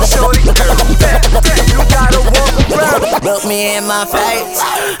 Shorty, you gotta walk around. Look me in my face.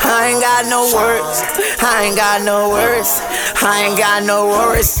 I ain't got no words. I ain't got no words. I ain't got no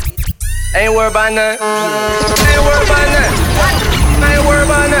worries. Ain't worried about nothing. Ain't worried about nothing. I ain't worried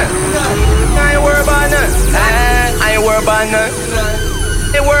about nothing. I ain't worried about nothing. I ain't worried about nothing.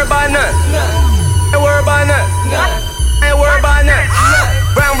 Ain't worried about nothing. Ain't worried about nothing. Ain't worried about nothing.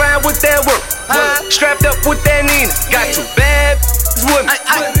 Round with that work. Strapped up with that Nina. Got two bad with me.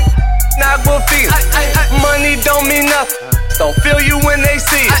 Not gonna feel it. Money don't mean nothing. Don't feel you when they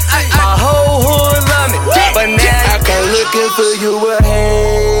see it. My whole hood love me, but now I come looking for you with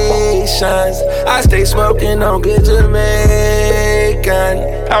Haitians. I stay smoking on good Jamaican.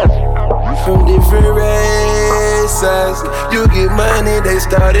 From different races. You get money, they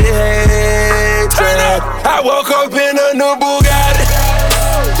started hating. I woke up in a new Bugatti.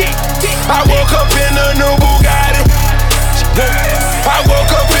 I woke up in a new Bugatti. I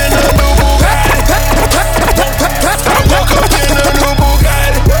woke up in a new Bugatti. I woke up in a new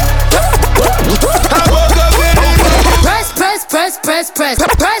Bugatti. I woke up in a new Bugatti. Press, press, press, press,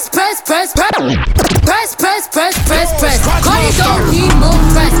 press, press, press, press, press, press, press, press, press, press. Cardi don't need more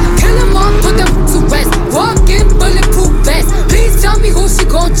press. Kill them all, put them to rest. Walk in bulletproof vest. Please tell me who she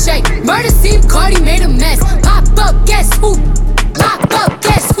gon' check. Murder scene, Cardi made a mess. Pop up, guess who? Pop up,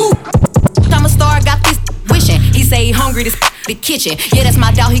 guess who? I'm a star, got this wishing. He say he hungry, this the kitchen. kitchen. Yeah, that's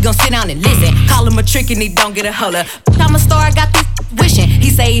my dog, he gon' sit down and listen. Call him a trick and he don't get a holler. I'm a star, I got this wishing. He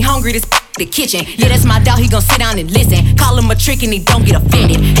say he hungry, this the kitchen. Yeah, that's my dog, he gon' sit down and listen. Call him a trick and he don't get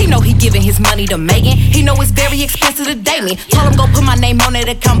offended. He know he giving his money to Megan. He know it's very expensive to date me. Told him go put my name on that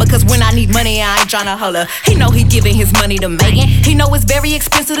account because when I need money, I ain't tryna holler. He know he giving his money to Megan. He know it's very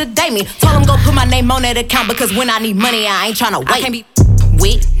expensive to date me. Told him go put my name on that account because when I need money, I ain't tryna wait. I can't be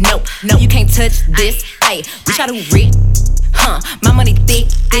with, no, you can't touch this. Ayy, bitch, I do rich, my money thick,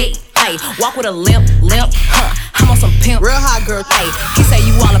 ayy, walk with a limp, I'm on some pimp, real hot girl, ayy. He say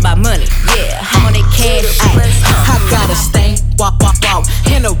you all about money, yeah, I'm on that cash, ayy. I got a stain, walk,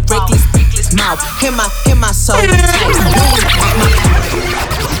 in a reckless mouth, in my soul,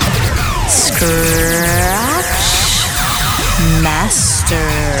 Scratch Master.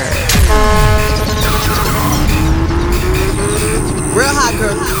 Real hot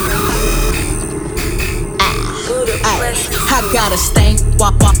girl. I got a stain,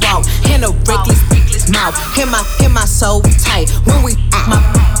 walk, in a reckless mouth, in my soul tight. When we my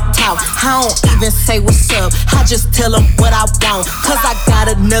talk, I don't even say what's up. I just tell him what I want, cause I got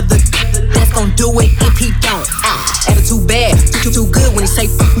another that's gon' do it if he don't. Attitude bad, too good when he say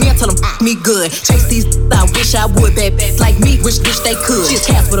fuck me, I tell him me good. Chase these, I wish I would, bad like me, wish they could. She's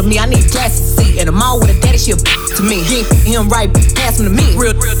cast with me, I need glasses to see. And the mall with a daddy, she a to me. He ain't him right, pass him to me.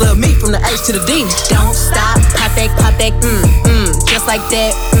 Real love me from the H to the D. Don't stop, pop that, just like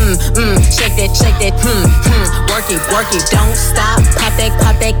that, shake that, work it, don't stop, pop that,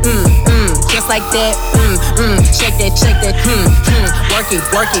 just like that, shake that,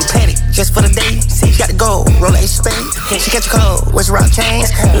 work it, Petty, just for the day. See, she got the gold, roll a spade. She catch a cold, what's rock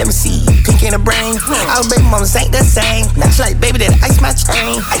chains? Let me see, pink in the brain. Our baby mamas ain't the same. Now she like, baby, that ice my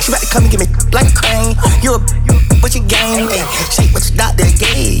chain. She about to come and give me like a crane. You a what you game? Ay, shake what your doctor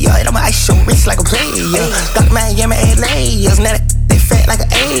gave. Yo, and I'ma ice your wrist like a player. Dr. Miami, LA, now that they fat like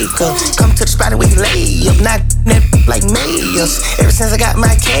an acre. Come to the spot and we lay up, not that like mayors. Ever since I got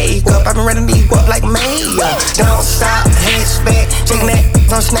my cake up, I've been running these up like mayor. Don't stop, hands back, shaking that,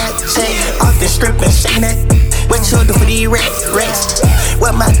 don't Snapchat. Off the strip and shaking that. What you do for these rats?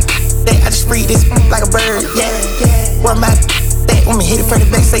 What my that? I just free this like a bird, yeah. What my that? When me hit it from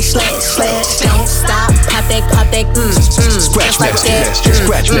the back, say slash. Don't stop, pop that, Scratch master,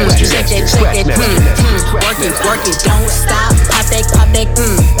 scratch master, work it, don't stop, pop that,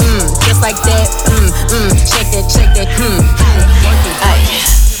 just like that, shake that, Ay,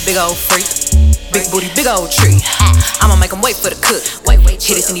 big old freak, big booty, big old tree. I'ma make him wait for the cook.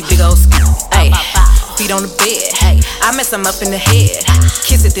 Hit it in these big old skills. Ay, feet on the bed. Hey, I mess him up in the head.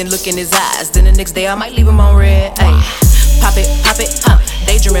 Kiss it, then look in his eyes. Then the next day I might leave him on red. Ay, pop it,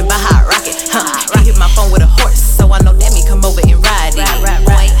 daydreaming by hot rocket. He hit my phone with a horse, so I know that me come over and ride it.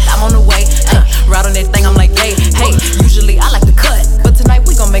 I'm on the way, ride on that thing. I'm like, hey. Usually I like to cut, but tonight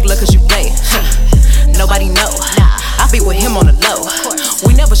we gon' make love 'cause you play. Nobody know. I be with him on the low.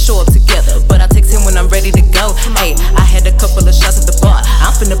 We never show up together, but I text him when I'm ready to go. Hey, I had a couple of shots at the bar.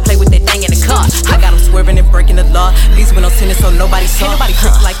 I'm finna play with that thing in the car. I got him swerving and breaking the law. These windows tinted so nobody saw. Ain't nobody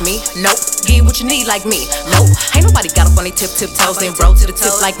freak like me. Nope. Get what you need like me. Nope. Ain't nobody got up on their tiptoes and roll to the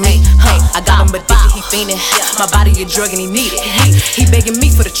tip like me. Hey, I got him addicted, he fiending. My body a drug and he need it. He begging me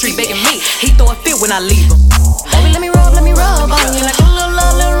for the treat, begging me. He throw a fit when I leave him. Baby, let me rub on you like a little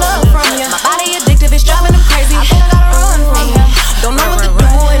love from you. My body addictive, it's driving him crazy. I think I gotta run from you. Don't know what to do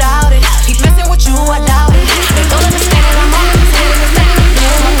without it. He's messing with you, I doubt it. They don't understand it, I'm on his head and it's making me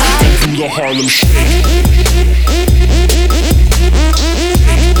feel my body. Do the Harlem Shake.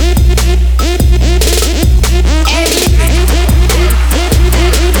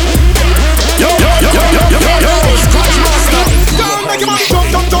 Scratch master. Don't make your money jump.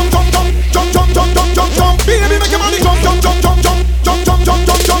 Baby, make your money jump.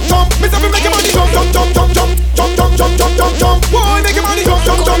 Miss every make your money jump. Boy, make your money jump.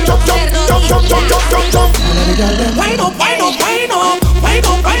 Wind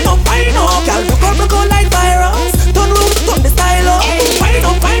up. Girl, go like virus. Turn the style up. Wind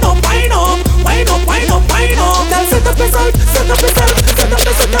up.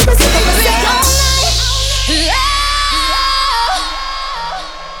 Girl, set up yourself.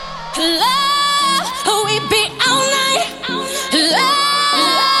 Love, we be all night.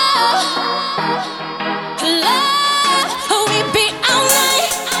 Love, we be all night.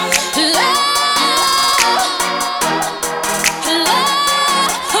 Love,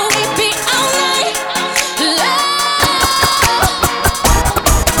 we be all night.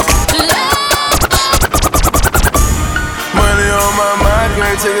 Money on my mind,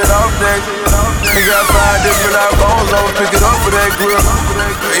 can't take it off that. We got 5 different iPhones, I'ma pick it up for that grip.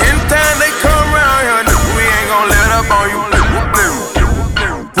 Anytime they come around here, we ain't gon' let up on you.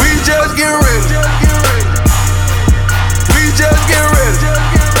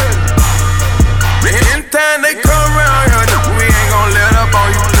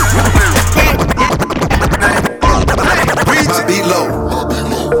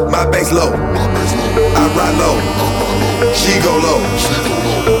 My bass low, I ride low. She go low,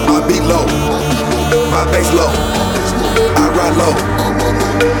 my beat low. My bass low, I ride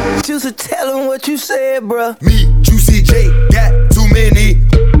low. Juicy, tell him what you said, bruh. Me, Juicy J, got too many.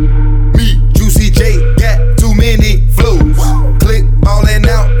 Me, Juicy J, got too many flows. Click ballin'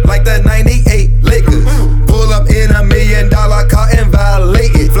 out like the 98 Lakers. Pull up in $1 million car and violate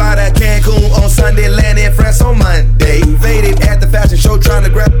it. Fly to Cancun on Sunday, land in France on Monday. Faded at the fashion show, trying to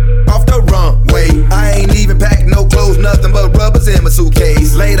grab off the runway. I ain't even packed no clothes, nothing but rubbers in my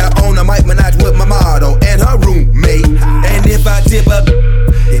suitcase. Later on, I might menage with my model and her roommate. And if I tip up,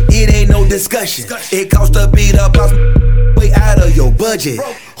 then it ain't no discussion. It costs to beat up off way out of your budget.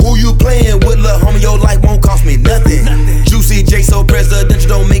 Who you playing with, lil' homie? Your life won't cost me nothing. Juicy J so presidential,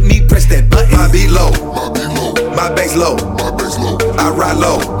 don't make me press that button. My beat low, my bass low. I ride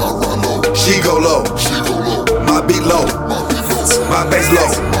low, she go low. My beat low, my bass low.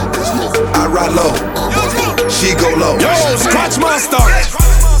 I ride low, she go low. Yo, Scratch Master.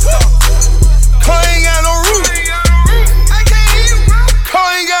 Car ain't got no roof. Car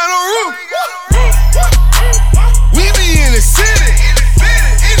ain't got no roof. We be in the city.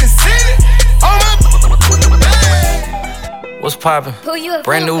 What's poppin'?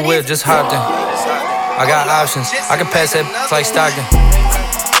 Brand new whip, just hopped in. I got options, I can pass that like Stockton.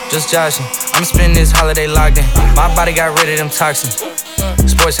 Just joshing, I'ma spend this holiday locked in. My body got rid of them toxins.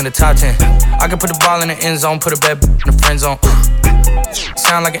 Sports in the top 10. I can put the ball in the end zone, put a bad in the friend zone.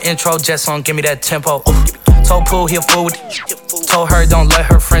 Sound like an intro jet song, give me that tempo. Told Pooh he a fool with it. Told her don't let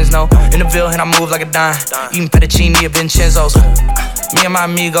her friends know. In the Ville and I move like a dime. Eating fettuccine at Vincenzo's. Me and my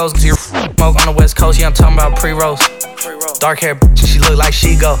amigos, smoke on the West Coast, yeah I'm talking about pre-rolls. Dark hair, she look like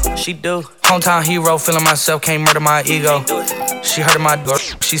she go. She do. Hometown hero, feeling myself, can't murder my ego. She heard of my door,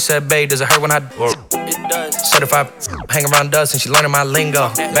 she said, babe, does it hurt when I do? It does. Certified, hang around dust and she learning my lingo.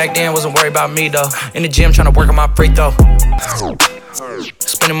 Back then, wasn't worried about me though. In the gym, trying to work on my free throw.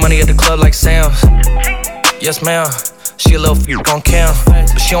 Spending money at the club like Sam's. Yes, ma'am. She a little on cam,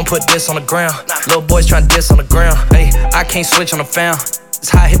 but she don't put this on the ground. Little boys trying to diss on the ground. Hey, I can't switch on the fan. It's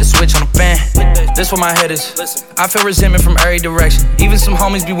how I hit the switch on the fan. This where my head is. I feel resentment from every direction. Even some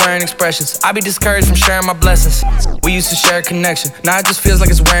homies be wearing expressions. I be discouraged from sharing my blessings. We used to share a connection. Now it just feels like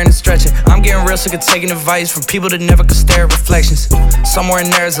it's wearing and stretching. I'm getting real sick of taking advice from people that never could stare at reflections. Somewhere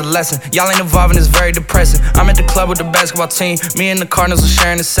in there is a lesson. Y'all ain't evolving, it's very depressing. I'm at the club with the basketball team. Me and the Cardinals are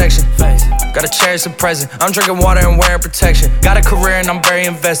sharing a section. Gotta cherish the present. I'm drinking water and wearing protection. Got a career and I'm very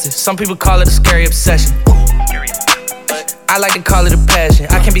invested. Some people call it a scary obsession. I like to call it a passion.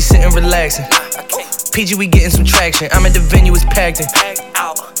 I can't be sitting relaxing. PG, we getting some traction. I'm at the venue, it's packed in.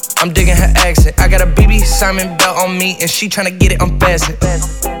 I'm digging her accent. I got a BB Simon belt on me and she tryna get it unfastened.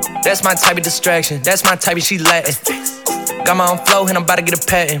 That's my type of distraction. That's my type of she Latin. Got my own flow and I'm about to get a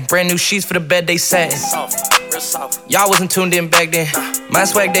patent. Brand new sheets for the bed they satin. Y'all wasn't tuned in back then. My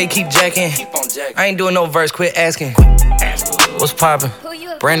swag they keep jacking. I ain't doing no verse, quit asking. What's poppin'?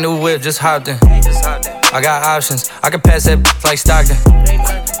 Brand new whip, just hopped in. I got options, I can pass that like Stockton.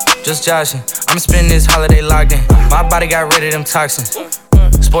 Just joshing, I'ma spend this holiday locked in. My body got rid of them toxins.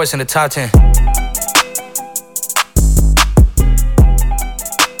 Sports in the top 10.